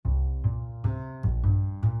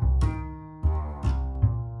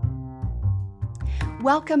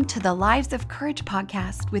Welcome to the Lives of Courage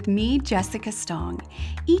podcast with me, Jessica Stong.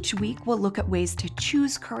 Each week, we'll look at ways to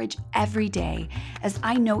choose courage every day, as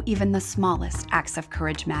I know even the smallest acts of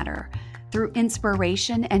courage matter. Through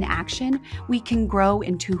inspiration and action, we can grow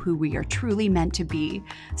into who we are truly meant to be.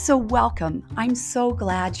 So welcome. I'm so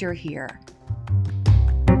glad you're here.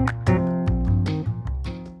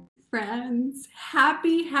 Friends,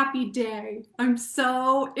 happy day. I'm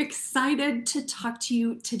so excited to talk to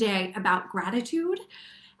you today about gratitude,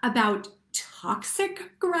 about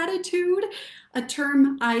toxic gratitude, a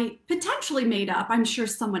term I potentially made up. I'm sure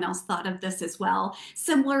someone else thought of this as well,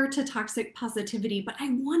 similar to toxic positivity, but I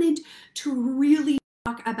wanted to really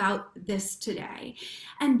talk about this today.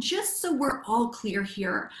 And just so we're all clear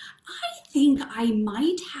here, I think I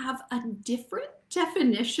might have a different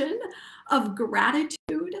definition of gratitude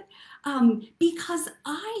because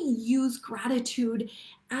I use gratitude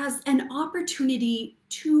as an opportunity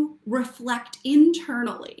to reflect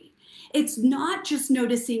internally. It's not just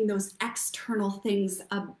noticing those external things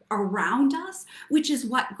around us, which is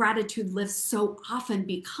what gratitude lists so often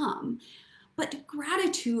become. But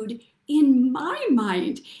gratitude, in my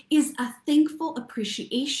mind, is a thankful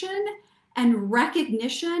appreciation and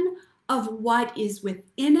recognition of what is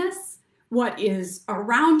within us, what is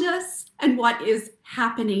around us, and what is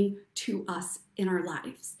happening to us in our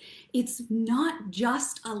lives. It's not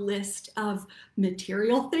just a list of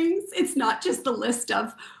material things. It's not just a list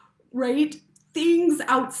of, things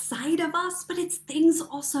outside of us, but it's things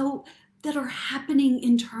also that are happening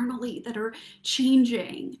internally, that are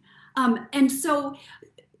changing. And so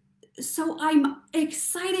I'm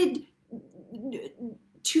excited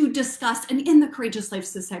to discuss, and in the Courageous Life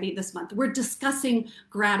Society this month, we're discussing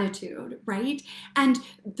gratitude, right? And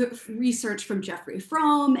the research from Jeffrey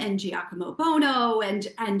Fromm and Giacomo Bono and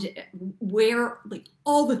where,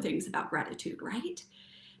 all the things about gratitude, right?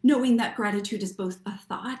 Knowing that gratitude is both a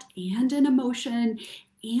thought and an emotion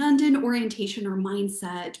and an orientation or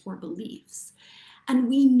mindset or beliefs. And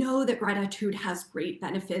we know that gratitude has great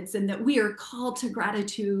benefits and that we are called to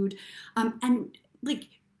gratitude and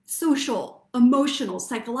social, emotional,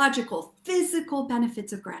 psychological, physical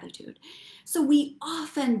benefits of gratitude. So we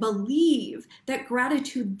often believe that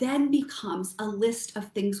gratitude then becomes a list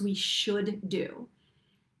of things we should do.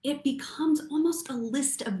 It becomes almost a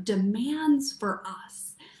list of demands for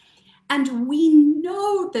us. And we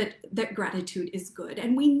know that gratitude is good,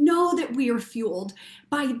 and we know that we are fueled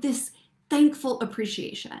by this thankful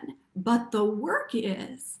appreciation. But the work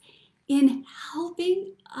is in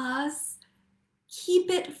helping us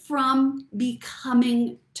keep it from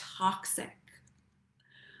becoming toxic.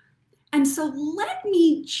 And so let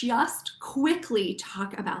me just quickly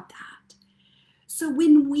talk about that. So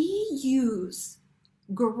when we use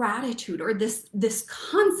gratitude or this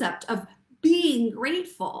concept of being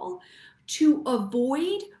grateful to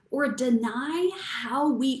avoid or deny how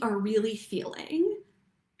we are really feeling,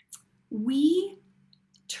 we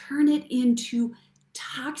turn it into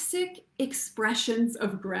toxic expressions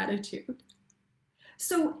of gratitude.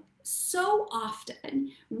 So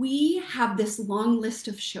often we have this long list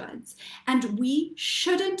of shoulds, and we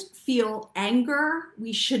shouldn't feel anger,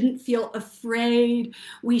 we shouldn't feel afraid,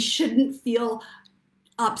 we shouldn't feel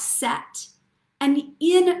upset. And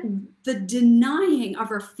in the denying of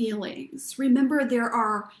our feelings, remember there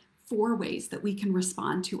are 4 ways that we can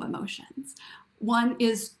respond to emotions. One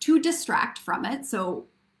is to distract from it. So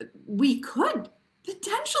we could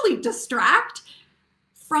potentially distract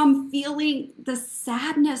from feeling the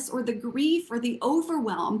sadness or the grief or the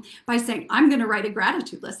overwhelm by saying, I'm going to write a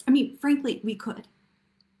gratitude list. I mean, frankly, we could.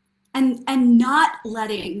 And not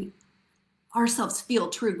letting ourselves feel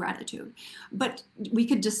true gratitude. But we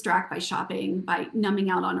could distract by shopping, by numbing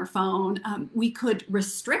out on our phone. We could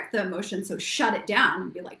restrict the emotion, so shut it down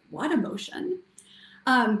and be like, what emotion?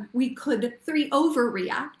 We could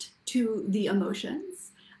overreact to the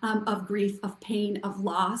emotions of grief, of pain, of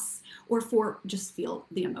loss, or just feel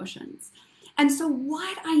the emotions. And so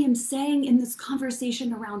what I am saying in this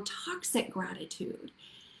conversation around toxic gratitude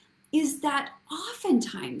is that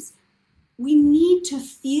oftentimes we need to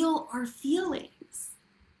feel our feelings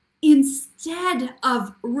instead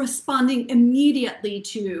of responding immediately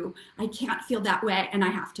to, I can't feel that way and I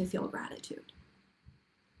have to feel gratitude.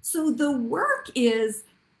 So the work is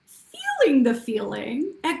feeling the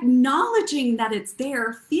feeling, acknowledging that it's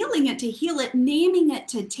there, feeling it to heal it, naming it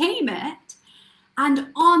to tame it, and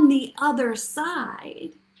on the other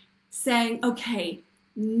side, saying, okay,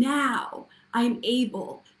 now I'm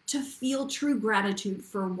able to feel true gratitude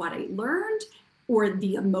for what I learned, or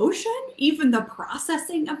the emotion, even the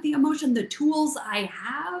processing of the emotion, the tools I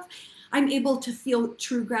have, I'm able to feel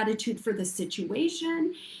true gratitude for the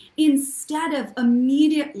situation instead of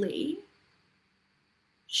immediately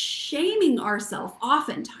shaming ourselves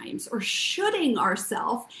oftentimes or shooting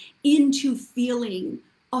ourselves into feeling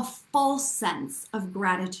a false sense of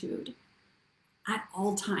gratitude at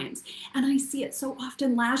all times. And I see it so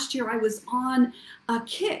often. Last year I was on a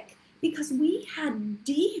kick because we had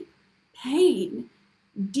deep pain,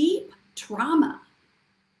 deep trauma.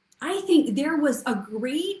 I think there was a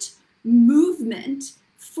great movement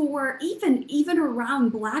for even around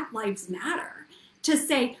Black Lives Matter to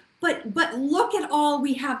say, but look at all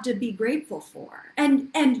we have to be grateful for.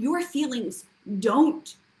 And your feelings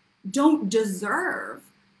don't deserve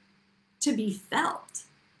to be felt.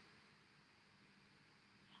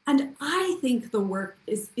 And I think the work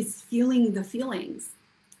is feeling the feelings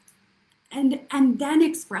and then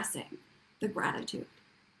expressing the gratitude.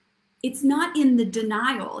 It's not in the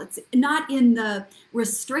denial. It's not in the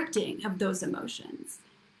restricting of those emotions.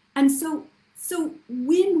 And so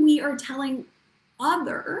when we are telling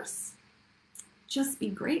others, just be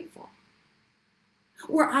grateful.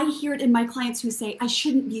 Or I hear it in my clients who say, I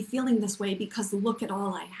shouldn't be feeling this way because look at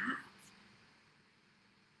all I have.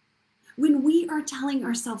 When we are telling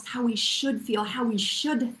ourselves how we should feel, how we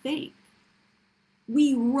should think,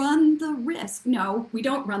 we run the risk. No, we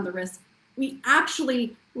don't run the risk. We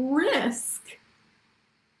actually risk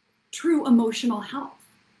true emotional health.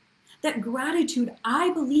 That gratitude,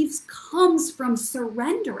 I believe, comes from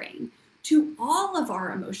surrendering to all of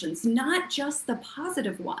our emotions, not just the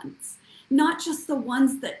positive ones, not just the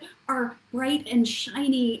ones that are bright and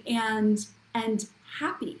shiny and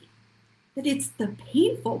happy, that it's the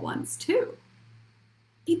painful ones too.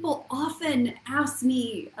 People often ask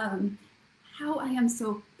me how I am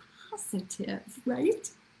so positive, right?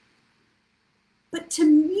 But to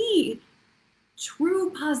me,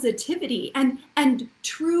 true positivity and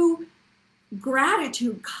true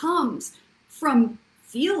gratitude comes from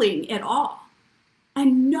feeling it all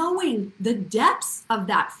and knowing the depths of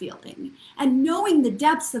that feeling and knowing the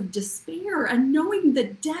depths of despair and knowing the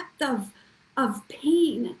depth of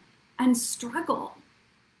pain and struggle.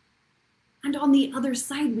 And on the other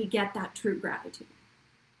side, we get that true gratitude.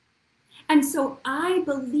 And so I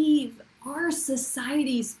believe our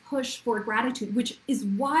society's push for gratitude, which is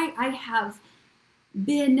why I have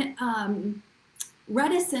been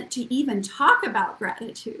reticent to even talk about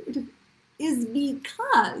gratitude, is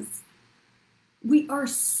because we are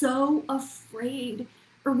so afraid,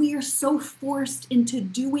 or we are so forced into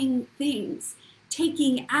doing things,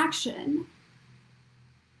 taking action,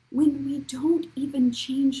 when we don't even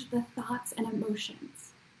change the thoughts and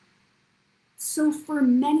emotions. So for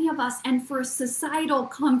many of us, and for a societal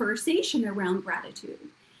conversation around gratitude,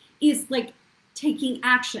 is like taking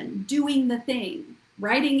action, doing the thing,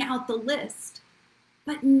 writing out the list,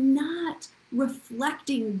 but not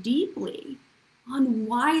reflecting deeply on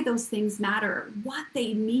why those things matter, what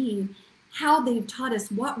they mean, how they've taught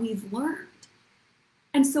us, what we've learned.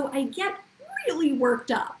 And so I get really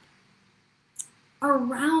worked up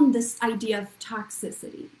around this idea of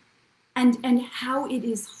toxicity and how it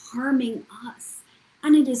is harming us.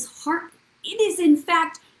 And it is in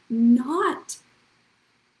fact not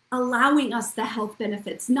allowing us the health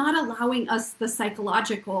benefits, not allowing us the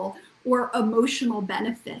psychological or emotional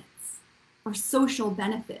benefits or social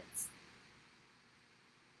benefits.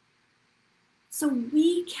 So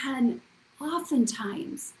we can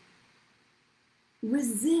oftentimes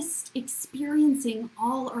resist experiencing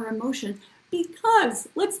all our emotions because,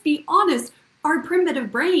 let's be honest, our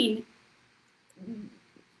primitive brain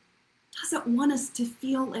doesn't want us to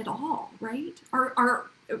feel it all, right?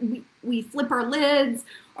 We flip our lids,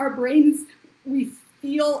 our brains, we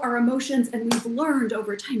feel our emotions, and we've learned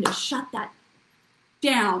over time to shut that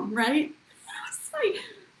down, right? So I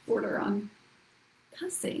border on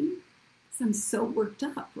cussing because I'm so worked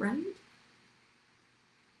up, right?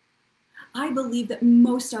 I believe that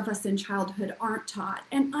most of us in childhood aren't taught,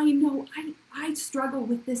 and I know I struggle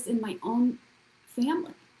with this in my own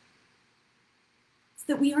family. It's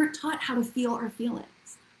that we aren't taught how to feel our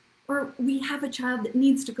feelings. Or we have a child that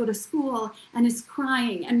needs to go to school and is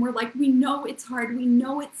crying, and we're like, we know it's hard, we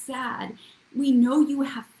know it's sad, we know you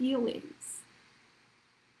have feelings,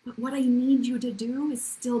 but what I need you to do is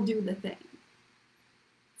still do the thing.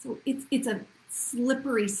 So it's a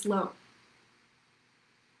slippery slope.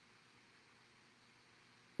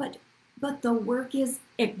 But the work is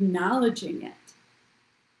acknowledging it.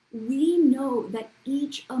 We know that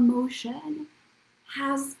each emotion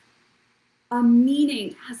has a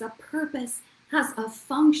meaning, has a purpose, has a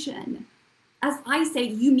function. As I say,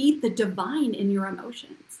 you meet the divine in your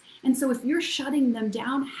emotions. And so if you're shutting them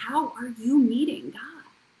down, how are you meeting God?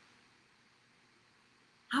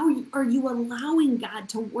 are you allowing God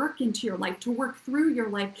to work into your life, to work through your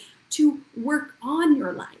life, to work on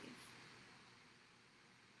your life?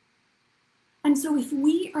 And so if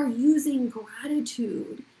we are using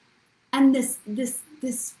gratitude and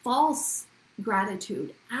this false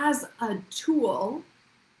gratitude as a tool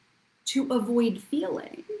to avoid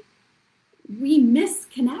feeling, we miss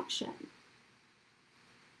connection.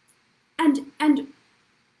 And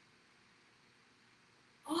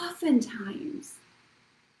oftentimes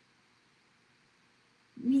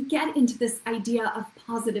we get into this idea of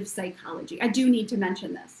positive psychology. I do need to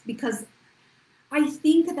mention this because I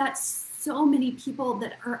think that so many people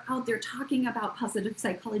that are out there talking about positive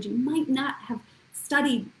psychology might not have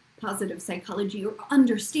studied positive psychology or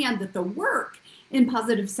understand that the work in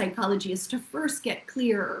positive psychology is to first get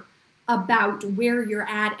clear about where you're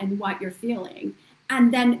at and what you're feeling.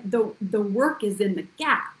 And then the work is in the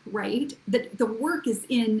gap, right? The work is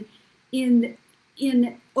in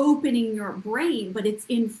opening your brain, but it's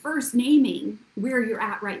in first naming where you're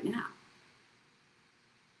at right now.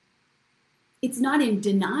 It's not in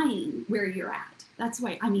denying where you're at. That's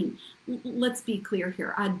why, I mean, let's be clear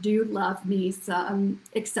here. I do love me some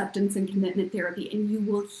acceptance and commitment therapy, and you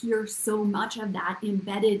will hear so much of that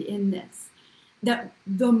embedded in this. That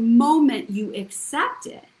the moment you accept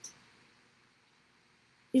it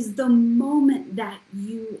is the moment that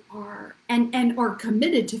you are, and are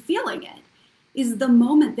committed to feeling it, is the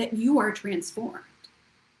moment that you are transformed.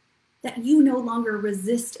 That you no longer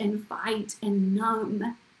resist and fight and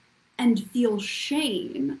numb and feel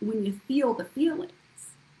shame when you feel the feelings.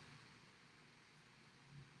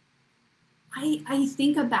 I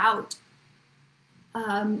think about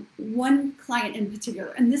one client in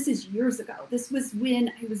particular, and this is years ago. This was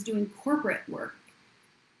when I was doing corporate work.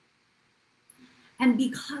 And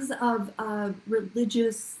because of a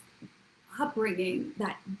religious upbringing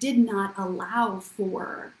that did not allow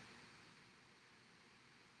for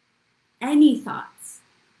any thoughts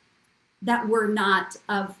that were not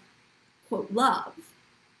of, quote, love,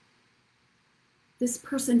 this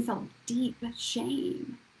person felt deep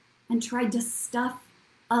shame and tried to stuff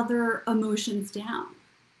other emotions down.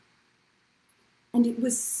 And it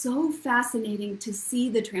was so fascinating to see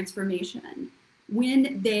the transformation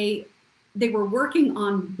when they were working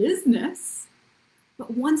on business,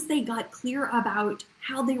 but once they got clear about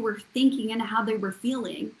how they were thinking and how they were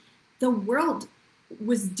feeling, the world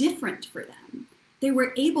was different for them. They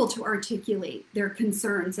were able to articulate their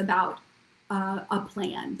concerns about a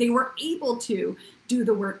plan. They were able to do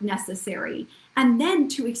the work necessary and then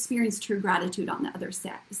to experience true gratitude on the other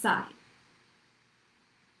side.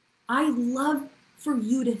 I love for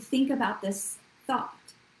you to think about this thought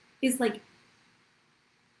is like,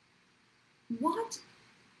 what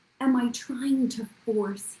am I trying to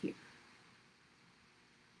force here?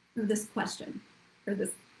 Or this question, or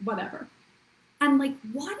this whatever. And like,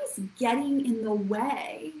 what is getting in the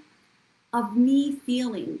way of me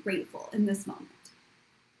feeling grateful in this moment?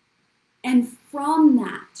 And from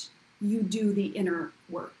that, you do the inner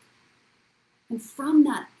work. And from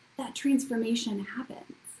that, that transformation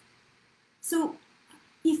happens. So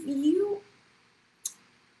if you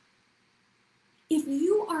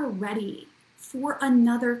are ready for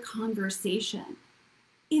another conversation,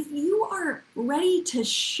 if you are ready to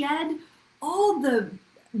shed all the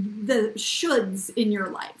shoulds in your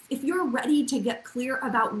life, if you're ready to get clear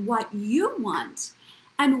about what you want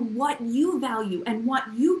and what you value and what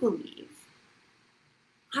you believe,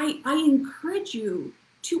 I encourage you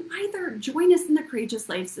to either join us in the Courageous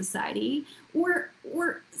Life Society or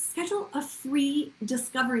schedule a free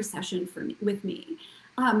discovery session with me.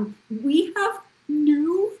 We have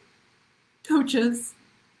new coaches,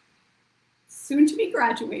 soon to be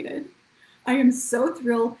graduated. I am so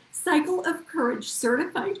thrilled. Cycle of Courage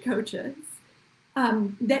certified coaches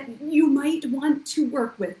that you might want to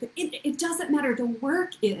work with. It doesn't matter. The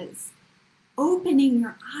work is opening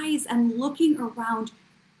your eyes and looking around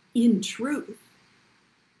in truth,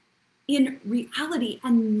 in reality,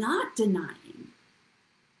 and not denying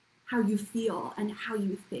how you feel and how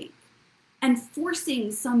you think, and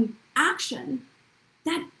forcing some action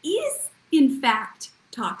that is, in fact,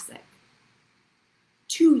 toxic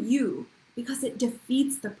to you because it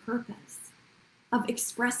defeats the purpose of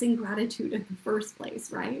expressing gratitude in the first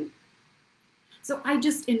place, right? So I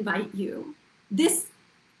just invite you this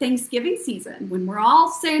Thanksgiving season, when we're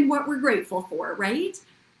all saying what we're grateful for, right?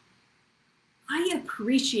 I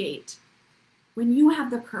appreciate when you have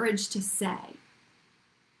the courage to say,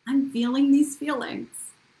 I'm feeling these feelings,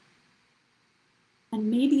 and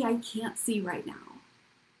maybe I can't see right now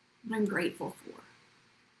what I'm grateful for.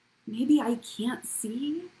 Maybe I can't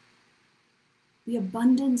see the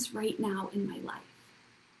abundance right now in my life.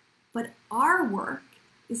 But our work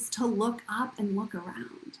is to look up and look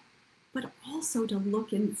around, but also to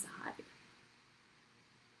look inside.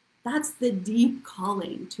 That's the deep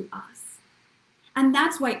calling to us. And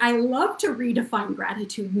that's why I love to redefine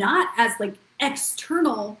gratitude, not as like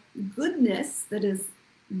external goodness that is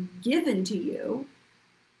given to you.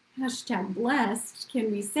 Hashtag blessed,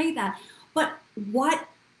 can we say that? But what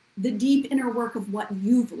the deep inner work of what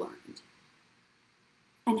you've learned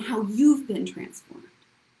and how you've been transformed.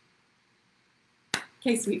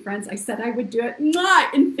 Okay, sweet friends, I said I would do it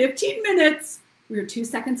in 15 minutes. We're 2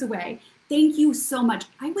 seconds away. Thank you so much.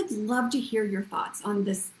 I would love to hear your thoughts on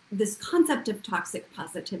this concept of toxic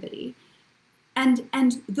positivity and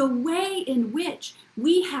the way in which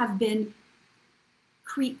we have been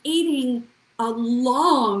creating a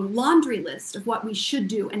long laundry list of what we should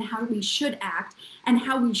do and how we should act and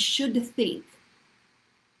how we should think.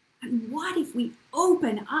 And what if we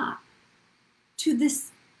open up to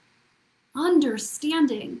this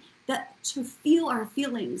understanding that to feel our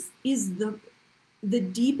feelings is the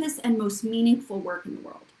deepest and most meaningful work in the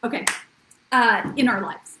world. Okay, in our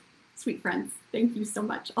lives. Sweet friends, thank you so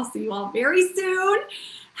much. I'll see you all very soon.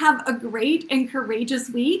 Have a great and courageous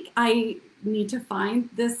week. I need to find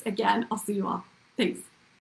this again. I'll see you all. Thanks.